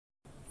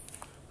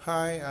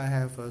Hi, I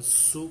have a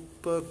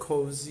super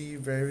cozy,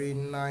 very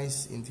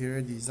nice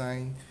interior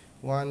design,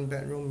 one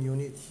bedroom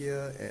unit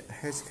here at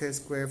HK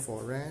Square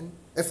for rent,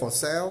 for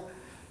sale.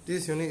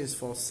 This unit is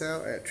for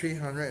sale at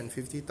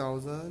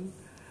 350,000.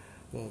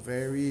 Oh,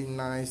 very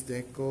nice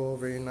deco,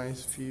 very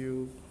nice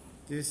view.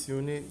 This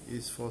unit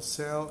is for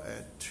sale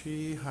at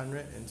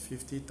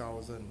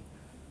 350,000.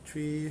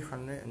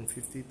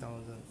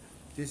 350,000.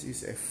 This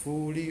is a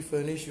fully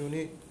furnished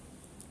unit.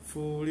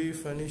 Fully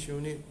furnished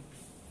unit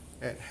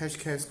at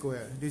HK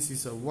Square. This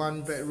is a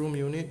one bedroom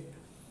unit.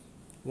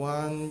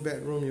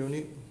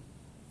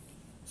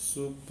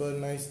 Super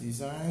nice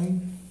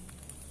design.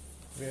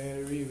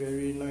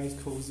 Very nice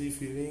cozy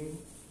feeling.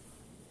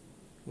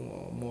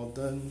 Oh,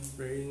 modern,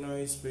 very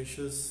nice,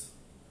 spacious.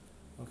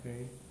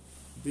 Okay,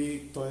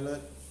 big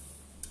toilet.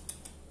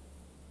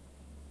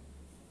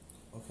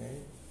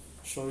 Okay,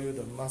 show you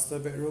the master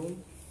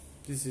bedroom.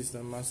 This is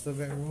the master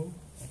bedroom.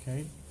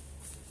 Okay,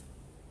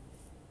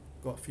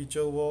 got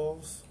feature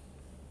walls.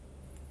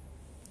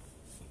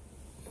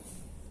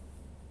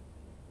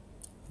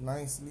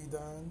 Nicely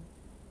done.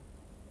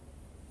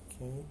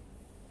 Okay,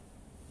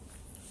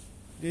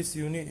 this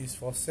unit is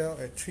for sale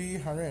at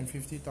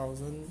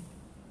 350,000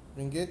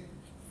 ringgit.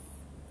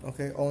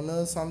 Okay,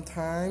 owner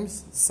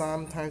sometimes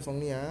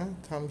only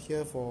come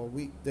here for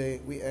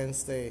weekend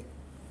stay.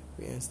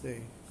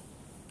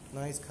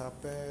 Nice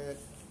carpet.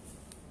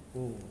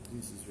 Oh,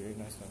 this is very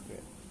nice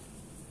carpet.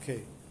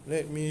 Okay,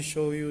 let me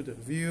show you the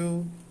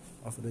view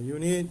of the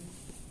unit.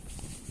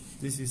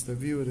 This is the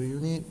view of the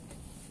unit.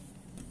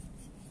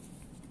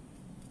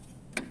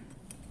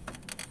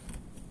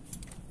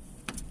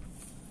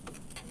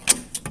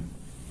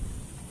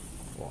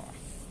 Wow,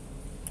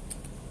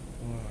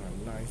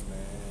 nice,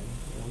 man.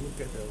 Oh,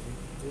 look at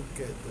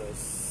the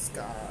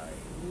sky.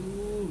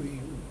 Ooh,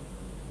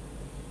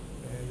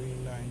 very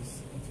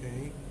nice.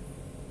 Okay,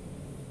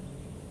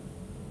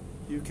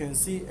 you can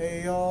see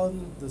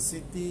Aeon, the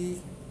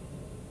city,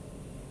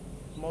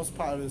 most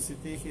part of the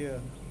city here.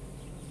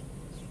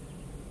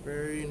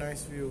 Very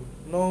nice view.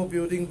 No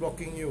building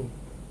blocking you.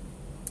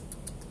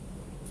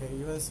 Can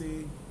even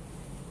see,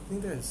 I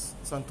think that's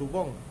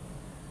Santubong.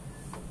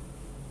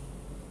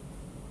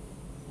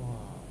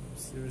 Wow,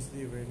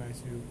 seriously, very nice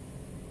view.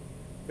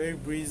 Very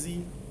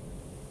breezy.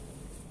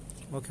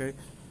 Okay,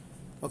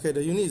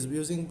 the unit is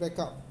using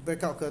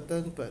blackout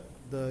curtain, but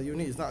the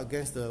unit is not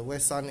against the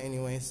west sun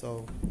anyway,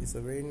 so it's a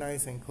very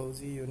nice and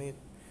cozy unit.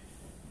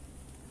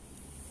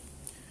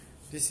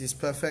 This is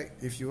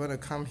perfect if you want to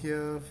come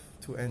here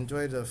to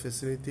enjoy the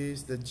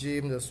facilities, the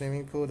gym, the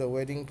swimming pool, the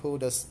wedding pool,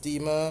 the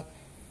steamer.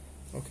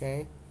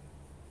 Okay,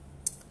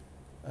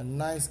 a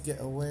nice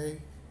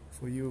getaway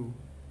for you.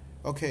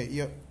 Okay,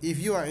 if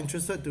you are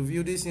interested to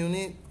view this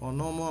unit or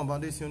know more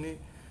about this unit,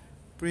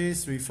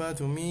 please refer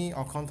to me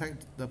or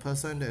contact the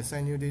person that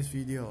sent you this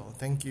video.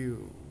 Thank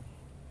you.